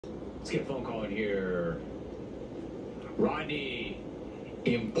Let's get a phone call in here. Rodney,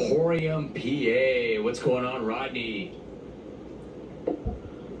 Emporium, PA. What's going on, Rodney?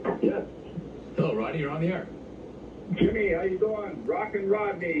 Yes. Hello, Rodney. You're on the air. Jimmy, how you doing? Rocken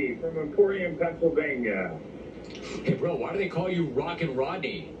Rodney from Emporium, Pennsylvania. Hey, bro, why do they call you Rocken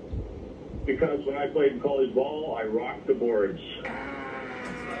Rodney? Because when I played college ball, I rocked the boards.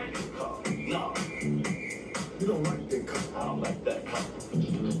 No. You don't like that car. I don't like that car.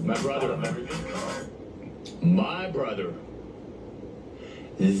 My brother. Very good car. My brother.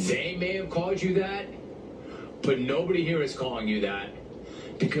 They may have called you that, but nobody here is calling you that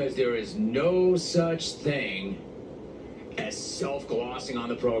because there is no such thing as self-glossing on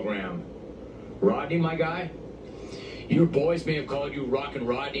the program. Rodney, my guy, your boys may have called you Rocken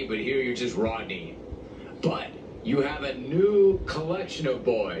Rodney, but here you're just Rodney. But you have a new collection of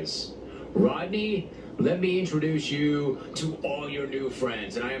boys. Rodney, let me introduce you to all your new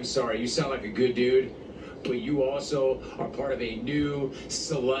friends. And I am sorry, you sound like a good dude, but you also are part of a new,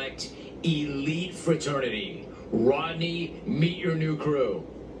 select, elite fraternity. Rodney, meet your new crew.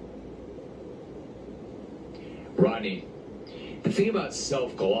 Rodney, the thing about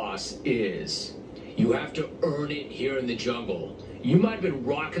self-gloss is you have to earn it here in the jungle. You might have been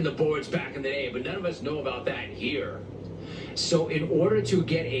rocking the boards back in the day, but none of us know about that here. So in order to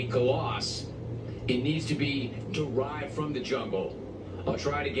get a gloss, it needs to be derived from the jungle. I'll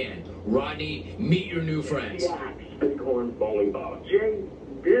try it again. Rodney, meet your new friends. Bighorn bowling ball. Jay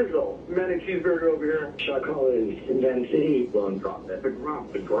Dizzle. Medic cheeseburger over here. Chuck Collins in Van City. Lone Prophet. The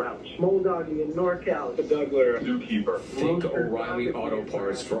Grump. The Grouch. Moldoggy in NorCal. The Dougler. Zookeeper. Think O'Reilly Auto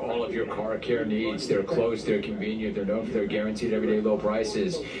Parts for all of your car care needs. They're close, they're convenient, they're known for their guaranteed everyday low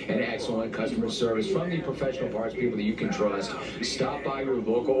prices and excellent customer service from the professional parts people that you can trust. Stop by your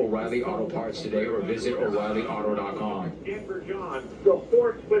local O'Reilly Auto Parts today or visit O'ReillyAuto.com. Denver John. The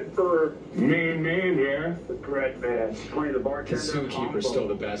horse whisperer. Man here. The bread man. Tony the bartender. The Zookeeper's still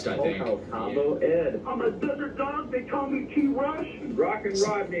the best, I think. Combo Ed. I'm a desert dog. They call me T-Rush. Rocken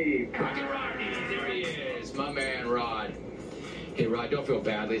Rodney. Rocken Rodney, there he is, my man Rod. Hey Rod, don't feel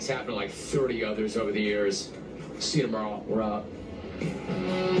badly. It's happened to like 30 others over the years. See you tomorrow. We're out.